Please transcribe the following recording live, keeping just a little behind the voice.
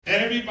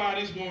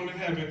everybody's going to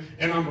heaven,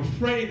 and I'm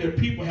afraid that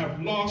people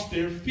have lost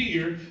their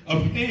fear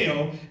of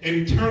hell and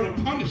eternal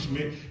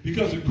punishment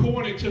because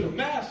according to the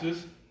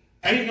masses,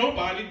 ain't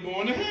nobody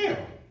going to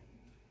hell.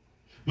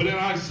 But in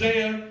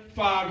Isaiah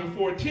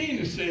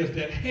 5:14, it says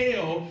that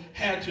hell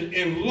had to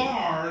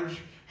enlarge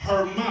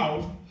her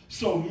mouth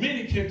so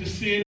many can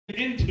descend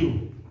into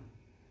it.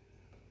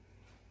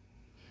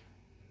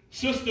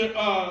 Sister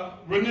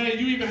Renee,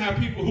 you even have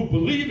people who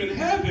believe in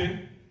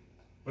heaven,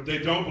 but they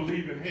don't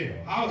believe in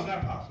hell. How is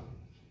that possible?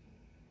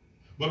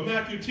 But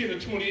Matthew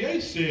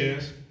 10:28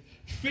 says,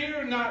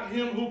 fear not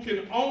him who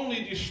can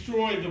only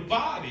destroy the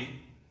body,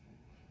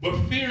 but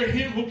fear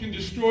him who can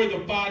destroy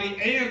the body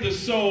and the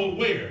soul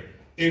where?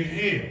 In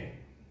hell.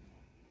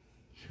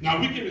 Now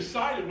we get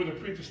excited when the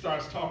preacher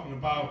starts talking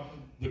about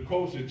the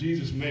quotes that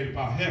Jesus made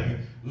about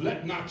heaven.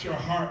 Let not your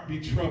heart be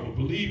troubled.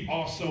 Believe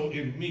also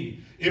in me.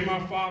 In my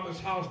Father's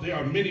house there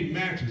are many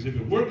mansions. If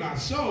it were not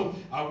so,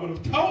 I would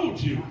have told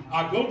you.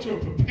 I go to a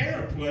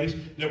prepared place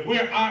that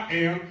where I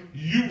am,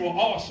 you will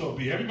also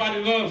be.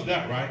 Everybody loves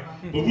that, right?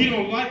 But we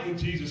don't like when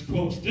Jesus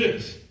quotes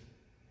this.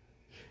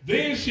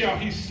 Then shall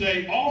he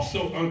say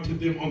also unto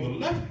them on the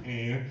left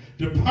hand,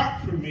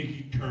 depart from me,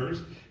 ye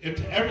cursed,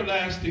 into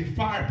everlasting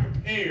fire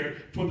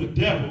prepared for the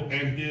devil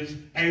and his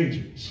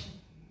angels.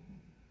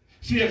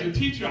 See, as a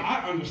teacher,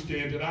 I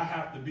understand that I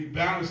have to be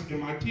balanced in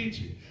my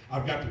teaching.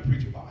 I've got to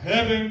preach about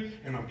heaven,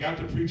 and I've got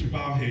to preach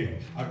about hell.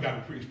 I've got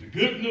to preach the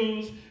good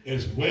news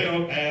as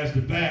well as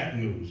the bad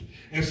news.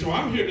 And so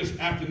I'm here this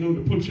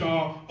afternoon to put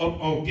y'all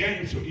up on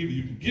game so either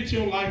you can get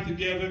your life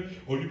together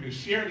or you can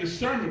share this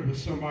sermon with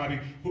somebody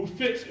who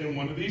fits in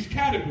one of these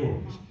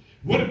categories.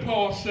 What did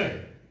Paul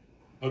say?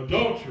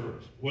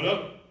 Adulterers. What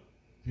up?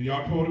 Can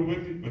y'all quote it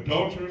with me?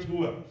 Adulterers,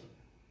 who else?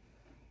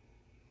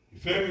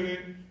 Effeminate,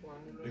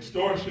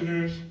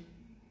 extortioners,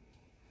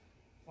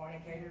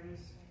 fornicators.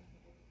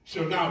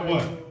 Shall not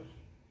what?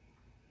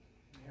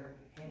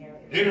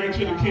 Enter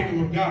into the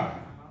kingdom of God.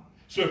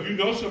 So if you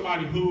know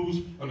somebody who's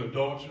an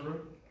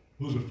adulterer,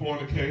 who's a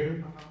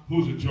fornicator,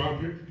 who's a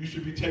drunkard, you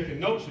should be taking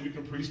notes so you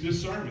can preach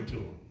this sermon to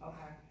them.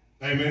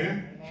 Okay.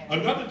 Amen?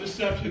 Another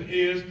deception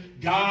is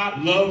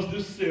God loves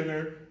the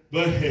sinner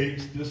but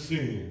hates the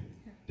sin.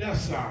 That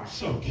sounds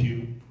so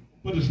cute,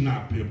 but it's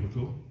not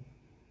biblical.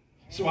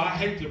 So I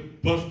hate to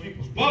bust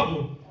people's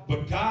bubble,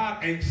 but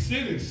God ain't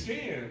sending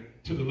sin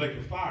to the lake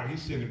of fire.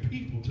 He's sending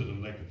people to the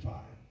lake of fire.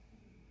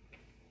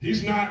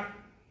 He's not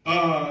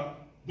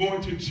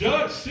going to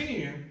judge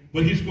sin,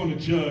 but he's going to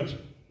judge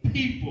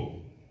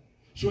people.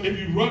 So if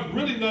you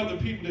really love the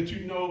people that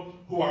you know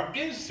who are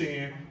in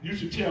sin, you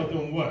should tell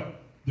them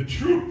what? The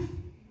truth.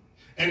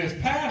 And as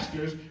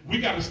pastors, we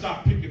got to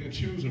stop picking and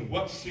choosing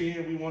what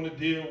sin we want to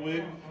deal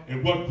with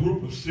and what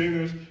group of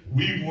sinners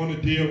we want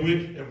to deal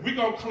with. If we're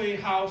going to clean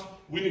house,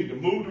 we need to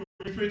move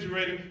the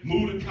refrigerator,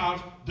 move the couch,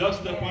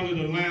 dust up under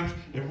the lamps.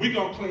 If we're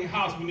going to clean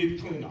house, we need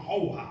to clean the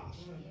whole house.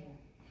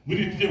 We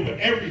need to deal with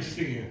every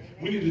sin.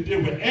 We need to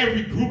deal with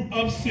every group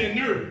of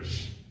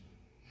sinners.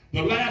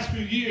 The last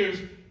few years,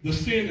 the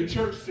sin the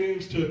church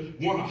seems to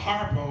want to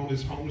harp on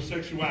is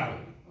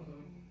homosexuality.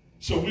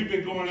 So we've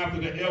been going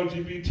after the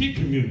LGBT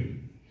community.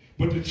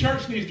 But the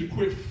church needs to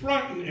quit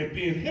fronting and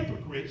being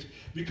hypocrites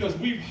because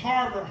we've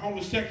harbored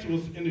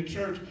homosexuals in the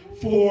church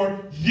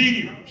for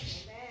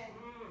years.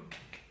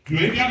 You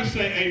ain't got to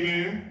say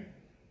amen.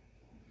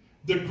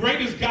 The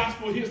greatest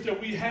gospel hits that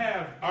we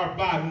have are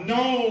by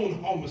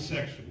known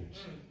homosexuals.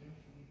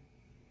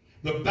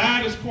 The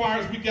baddest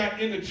choirs we got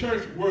in the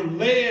church were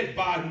led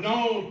by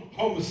known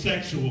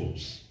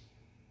homosexuals.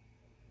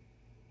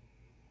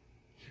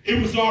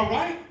 It was all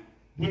right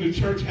when the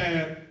church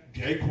had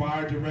gay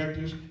choir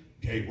directors,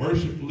 gay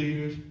worship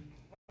leaders,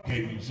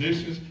 gay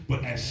musicians,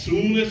 but as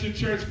soon as the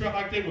church felt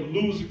like they were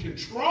losing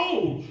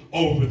control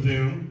over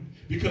them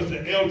because the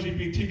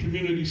LGBT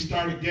community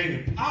started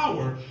gaining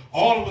power,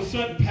 all of a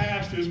sudden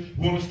pastors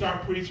want to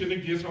start preaching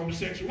against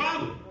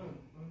homosexuality.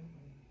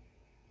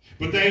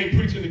 But they ain't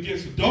preaching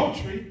against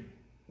adultery.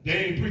 They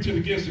ain't preaching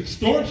against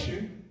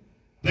extortion.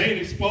 They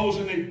ain't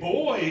exposing their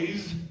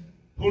boys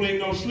who they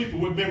know sleeping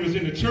with members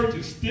in the church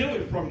and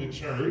stealing from the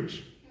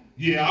church.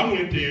 Yeah, I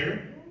went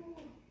there.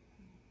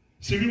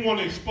 See, we want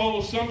to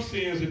expose some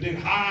sins and then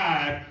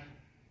hide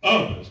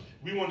others.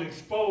 We want to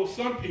expose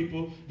some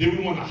people, then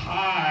we want to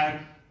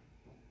hide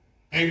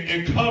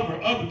and cover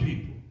other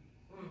people.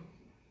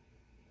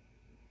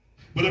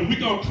 But if we're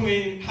going to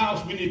clean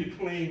house, we need to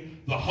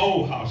clean the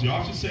whole house.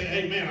 Y'all should say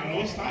amen. I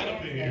know it's tight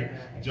up in here.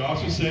 But y'all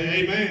should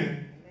say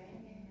amen.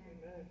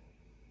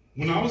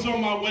 When I was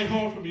on my way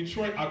home from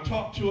Detroit, I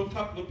talked to a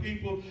couple of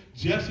people.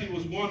 Jesse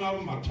was one of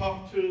them. I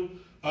talked to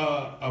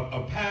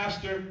a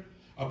pastor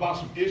about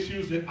some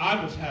issues that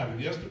I was having.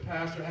 Yes, the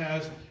pastor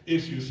has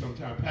issues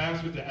sometimes.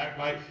 Pastors that act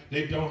like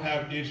they don't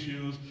have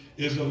issues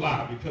is a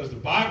lie, because the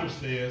Bible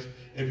says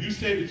if you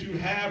say that you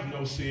have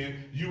no sin,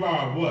 you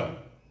are a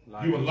what?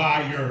 Liar. You a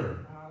liar.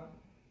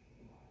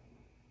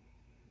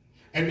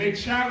 And they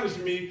challenged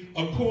me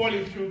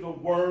according to the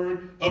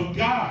word of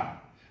God.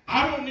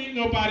 I don't need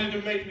nobody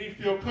to make me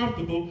feel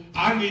comfortable.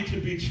 I need to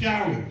be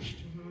challenged.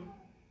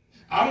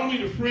 I don't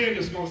need a friend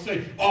that's going to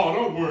say, oh,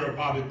 don't worry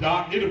about it,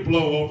 Doc. It'll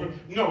blow over.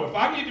 No, if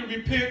I need to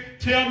repent,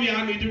 tell me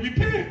I need to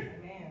repent.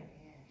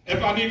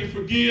 If I need to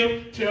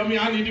forgive, tell me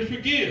I need to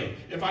forgive.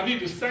 If I need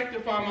to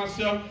sanctify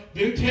myself,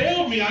 then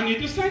tell me I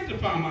need to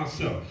sanctify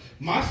myself.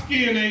 My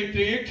skin ain't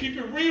thin. Keep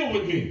it real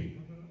with me.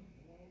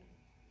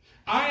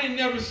 I ain't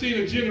never seen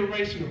a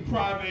generation of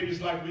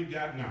crybabies like we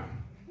got now.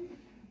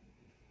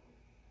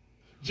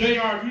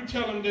 JR, if you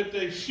tell them that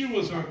their shoe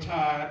is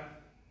untied,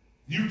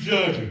 you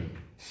judge them.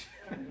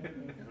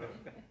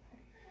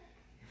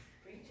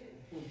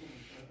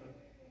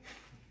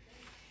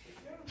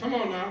 Come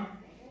on now.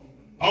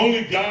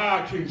 Only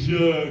God can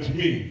judge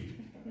me.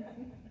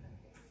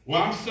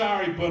 Well, I'm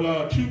sorry,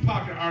 but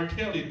Tupac and R.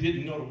 Kelly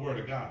didn't know the word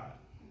of God.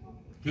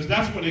 Because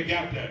that's where they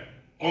got that.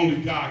 Only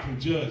God can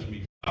judge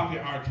me. Tupac and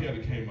R.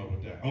 Kelly came up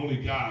with that.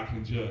 Only God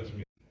can judge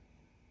me.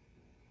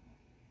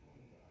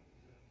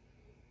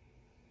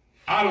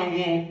 I don't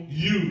want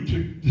you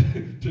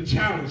to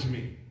challenge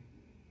me.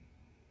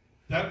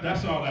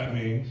 That's all that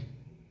means.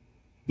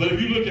 But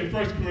if you look at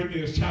 1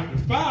 Corinthians chapter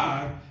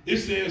 5, it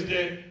says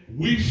that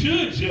we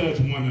should judge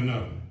one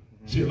another.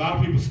 See, a lot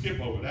of people skip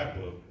over that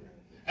book.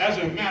 As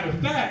a matter of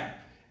fact,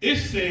 it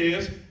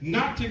says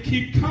not to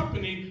keep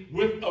company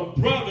with a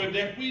brother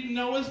that we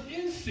know is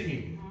in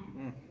sin.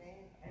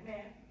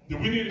 Do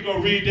we need to go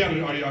read that,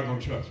 or are y'all going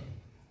to trust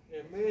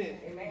me?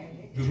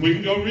 Amen. Because we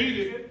can go read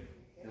it.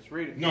 Let's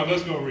read it. No,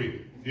 let's go read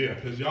it. Yeah,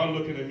 because y'all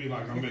looking at me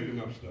like I'm making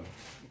up stuff.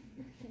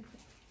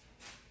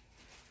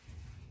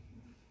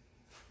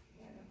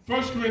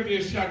 1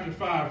 Corinthians chapter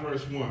 5,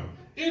 verse 1.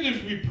 It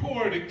is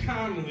reported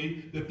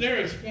commonly that there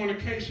is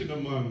fornication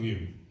among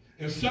you,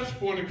 and such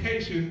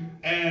fornication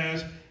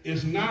as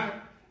is not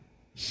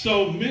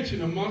so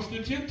mentioned amongst the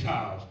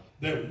Gentiles,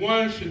 that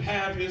one should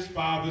have his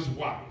father's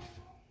wife.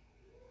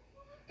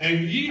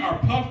 And ye are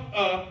puffed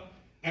up,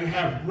 and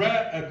have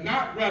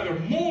not rather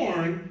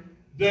mourned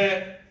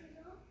that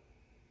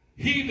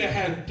he that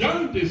has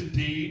done this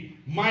deed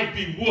might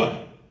be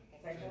what?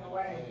 Taken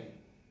away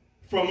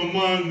from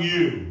among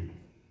you.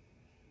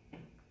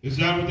 Is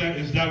that what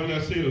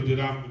that said, or did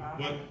I?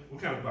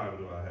 What kind of Bible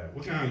do I have?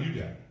 What kind you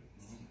got?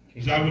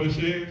 Is that what it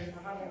says?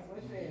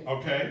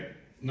 Okay.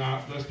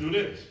 Now let's do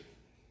this.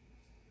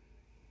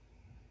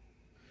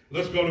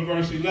 Let's go to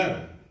verse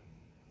 11.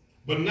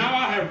 But now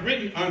I have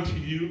written unto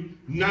you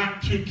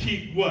not to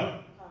keep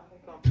what?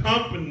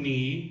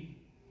 Company.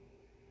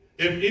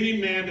 If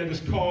any man that is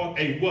called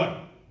a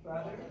what?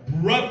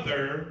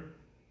 Brother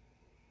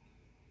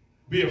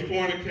be a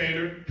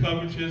fornicator,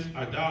 covetous,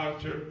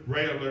 idolater,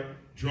 railer,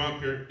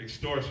 drunkard,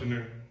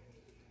 extortioner.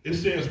 It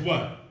says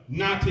what?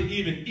 Not to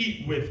even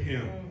eat with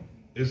him.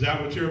 Is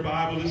that what your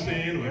Bible is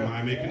saying, or am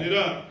I making it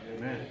up?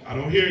 Amen. I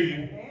don't hear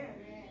you.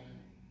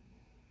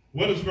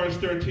 What does verse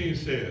 13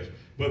 says?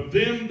 But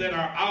them that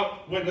are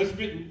out, wait, let's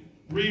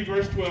read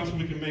verse 12 so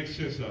we can make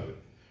sense of it.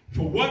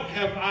 For what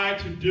have I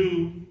to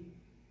do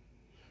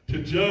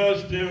to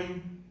judge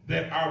them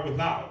that are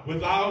without?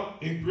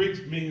 Without in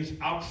Greek means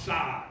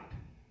outside.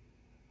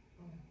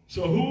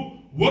 So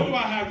what do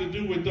I have to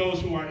do with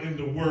those who are in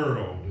the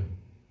world?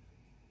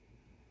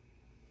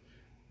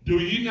 Do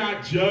ye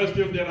not judge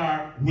them that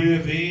are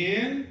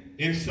within,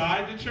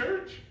 inside the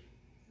church?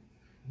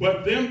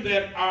 But them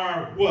that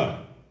are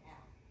what?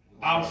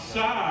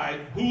 Outside,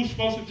 who's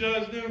supposed to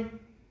judge them?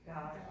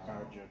 God.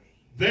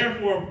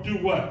 Therefore, do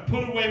what?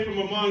 Put away from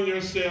among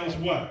yourselves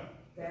what?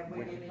 That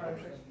wicked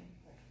person.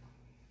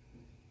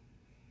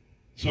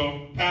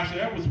 So, Pastor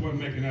Edwards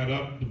wasn't making that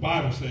up. The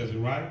Bible says it,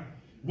 right?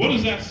 What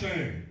is that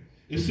saying?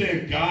 It's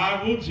saying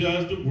God will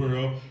judge the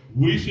world.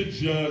 We should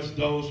judge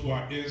those who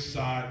are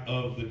inside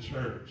of the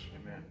church.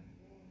 Amen.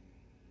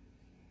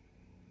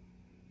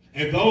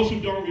 And those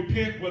who don't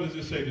repent, what does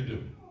it say to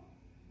do?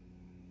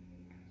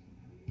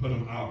 Put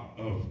them out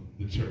of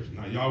the church.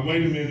 Now, y'all,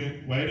 wait a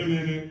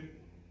minute.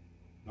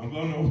 Don't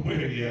go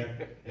nowhere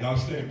yet. Y'all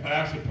saying,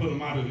 Pastor, put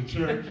them out of the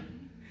church.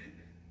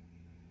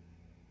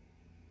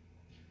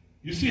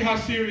 You see how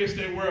serious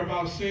they were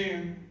about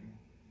sin?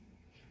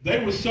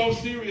 They were so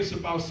serious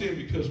about sin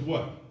because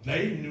what?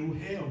 They knew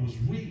hell was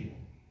real.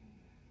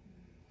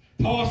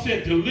 Paul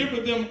said,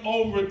 deliver them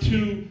over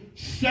to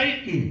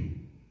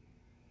Satan,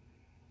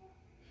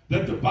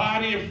 that the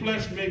body of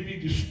flesh may be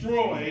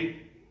destroyed,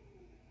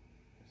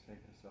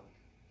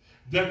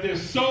 that their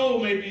soul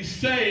may be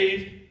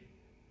saved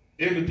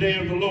in the day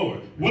of the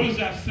Lord. What is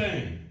that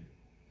saying?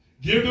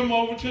 Give them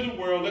over to the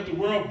world, let the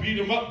world beat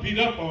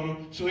up on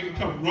them, so they can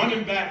come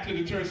running back to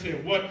the church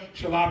saying, what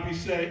shall I be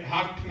saved?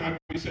 How can I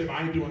be saved?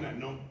 I ain't doing that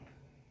no more.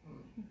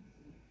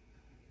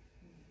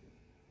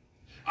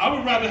 I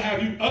would rather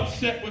have you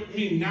upset with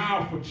me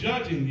now for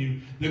judging you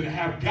than to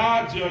have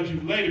God judge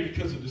you later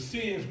because of the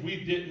sins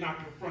we did not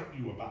confront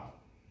you about.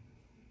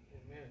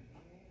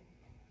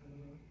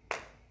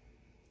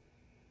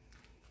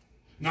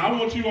 Now, I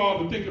want you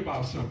all to think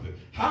about something.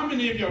 How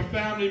many of your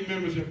family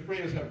members and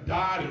friends have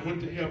died and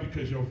went to hell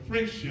because your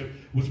friendship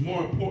was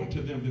more important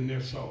to them than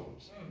their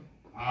souls?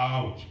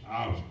 Ouch,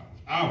 ouch, ouch,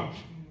 ouch.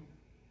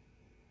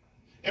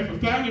 If a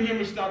family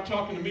member stopped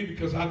talking to me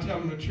because I tell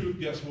them the truth,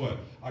 guess what?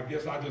 I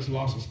guess I just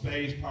lost a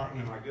spades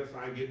partner, and I guess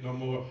I ain't getting no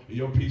more of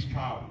your peach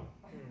cobbler.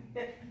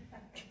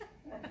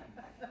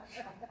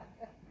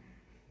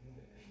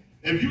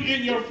 If you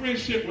end your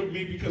friendship with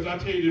me because I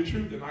tell you the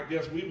truth, then I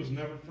guess we was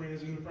never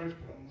friends in the first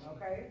place.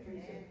 Okay,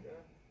 appreciate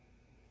that.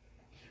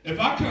 If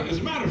I come, as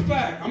a matter of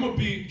fact, I'm going to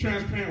be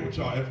transparent with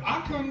y'all. If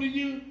I come to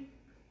you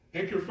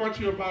and confront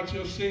you about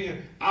your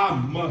sin, I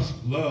must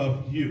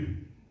love you.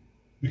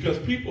 Because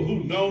people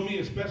who know me,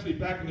 especially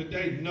back in the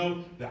day,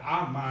 know that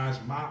I mind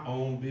my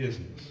own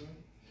business.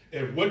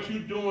 If what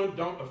you're doing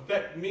don't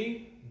affect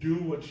me, do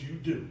what you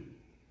do.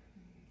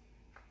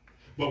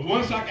 But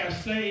once I got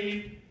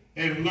saved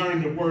and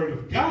learned the word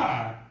of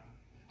God,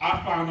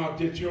 I found out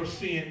that your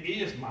sin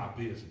is my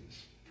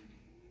business.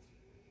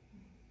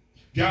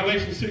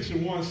 Galatians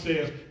 6:1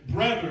 says,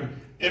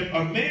 brethren, if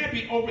a man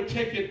be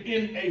overtaken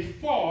in a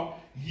fault,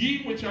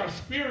 ye which are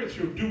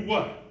spiritual do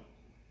what?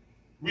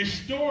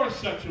 Restore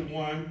such a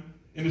one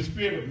in the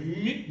spirit of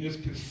meekness,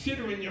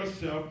 considering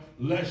yourself,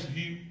 lest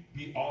ye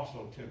be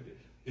also tempted.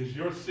 Is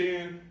your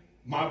sin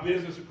my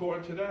business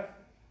according to that?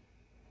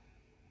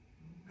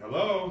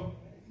 Hello?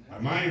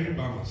 Am I in here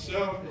by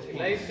myself?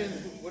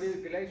 Galatians, what is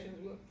Galatians?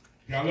 What?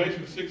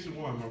 Galatians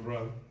 6:1, my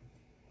brother.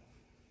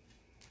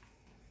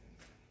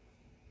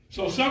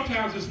 So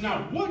sometimes it's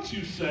not what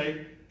you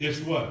say,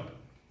 it's what?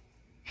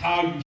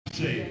 How you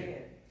say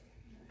it.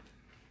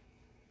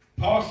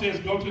 Paul says,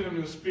 go to them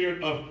in the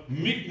spirit of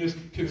meekness,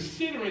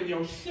 considering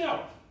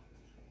yourself,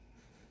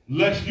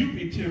 lest you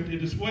be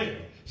tempted as well.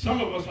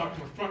 Some of us are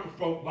confronting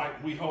folk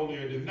like we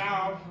holier than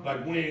thou,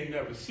 like we ain't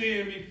never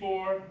sinned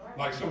before,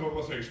 like some of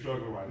us ain't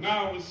struggling right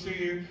now with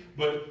sin.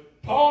 But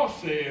Paul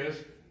says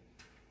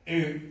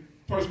in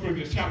 1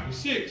 Corinthians chapter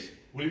 6,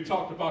 when he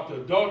talked about the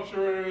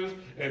adulterers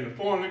and the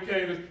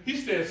fornicators, he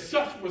said,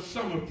 such was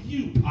some of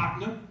you,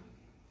 partner.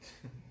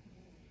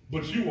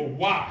 But you were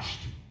washed.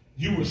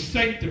 You were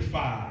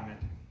sanctified.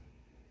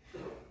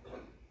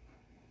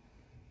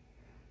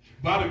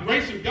 By the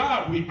grace of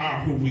God, we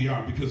are who we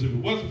are. Because if it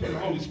wasn't for the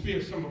Holy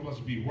Spirit, some of us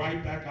would be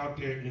right back out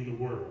there in the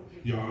world.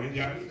 Y'all ain't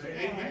got to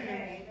say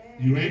amen.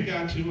 You ain't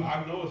got to.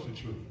 I know it's the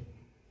truth.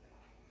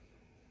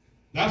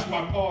 That's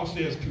why Paul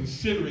says,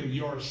 considering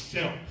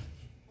yourself.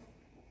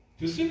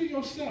 Consider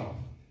yourself,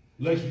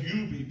 lest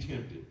you be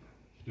tempted.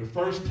 The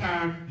first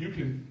time you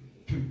can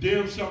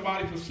condemn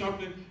somebody for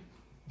something,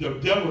 the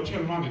devil will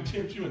turn around and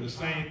tempt you in the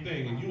same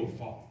thing, and you will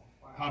fall.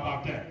 How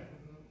about that?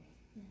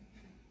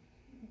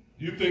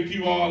 You think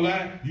you all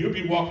that? You'll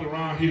be walking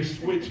around here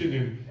switching,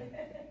 and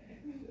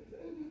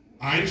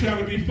I ain't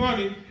trying to be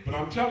funny, but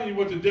I'm telling you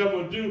what the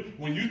devil will do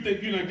when you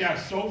think you done got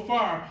so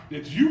far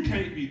that you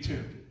can't be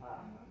tempted.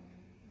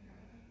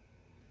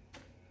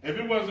 If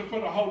it wasn't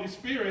for the Holy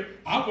Spirit,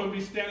 I wouldn't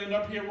be standing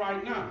up here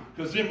right now.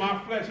 Because in my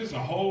flesh, there's a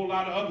whole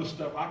lot of other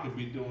stuff I could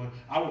be doing.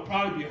 I would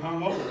probably be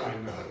hung over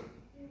right now.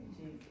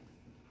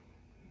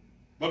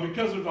 But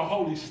because of the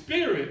Holy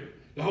Spirit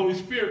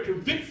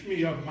convicts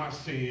me of my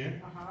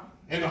sin.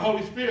 And the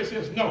Holy Spirit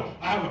says, no,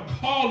 I have a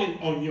calling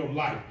on your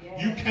life. Yeah.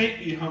 You can't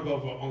be hung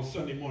over on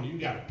Sunday morning. You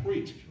got to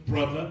preach,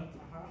 brother.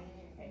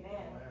 Amen.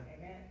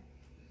 Amen.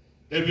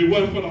 If it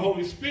wasn't for the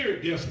Holy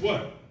Spirit, guess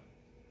what?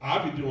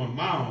 I'd be doing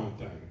my own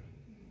thing.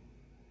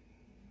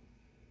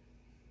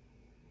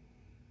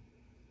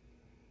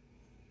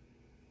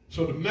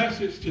 So the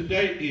message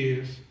today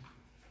is,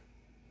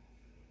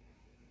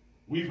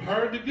 we've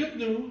heard the good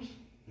news.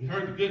 We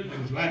heard the good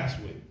news last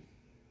week.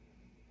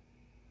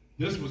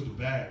 This was the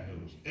bad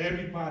news.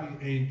 Everybody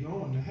ain't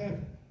going to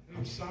heaven.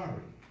 I'm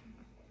sorry.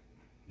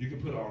 You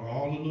can put on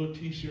all the little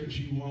t-shirts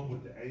you want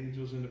with the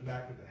angels in the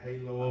back with the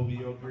halo over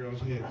your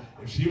girl's head.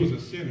 If she was a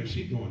sinner,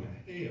 she's going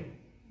to hell.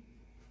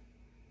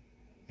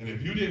 And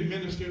if you didn't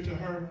minister to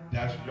her,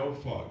 that's your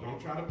fault. Don't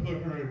try to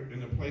put her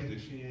in a place that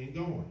she ain't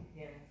going.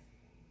 Yes.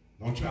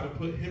 Don't try to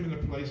put him in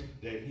a place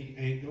that he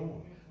ain't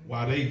going.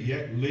 While they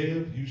yet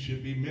live, you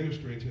should be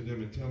ministering to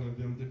them and telling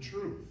them the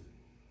truth.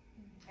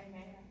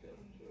 Amen.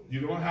 You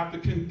don't have to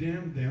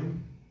condemn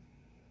them.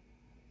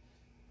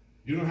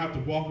 You don't have to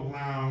walk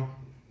around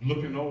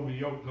looking over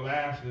your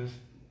glasses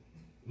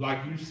like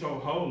you so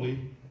holy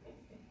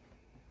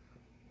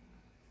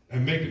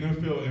and making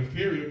them feel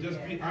inferior.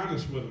 Just be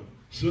honest with them.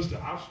 Sister,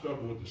 I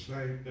struggle with the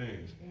same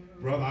things.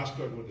 Brother, I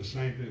struggle with the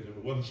same things. If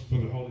it wasn't for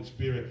the Holy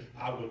Spirit,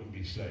 I wouldn't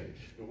be saved.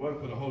 If it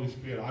wasn't for the Holy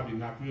Spirit, I'd be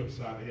knocking you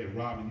upside the head,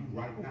 robbing you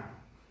right now.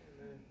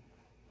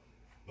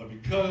 But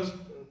because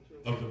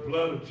of the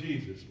blood of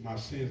Jesus, my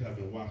sins have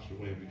been washed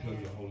away. And because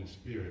of the Holy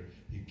Spirit,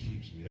 he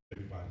keeps me.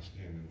 Everybody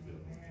stand in the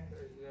building.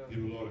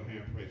 Give the Lord a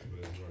hand praise for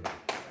his word.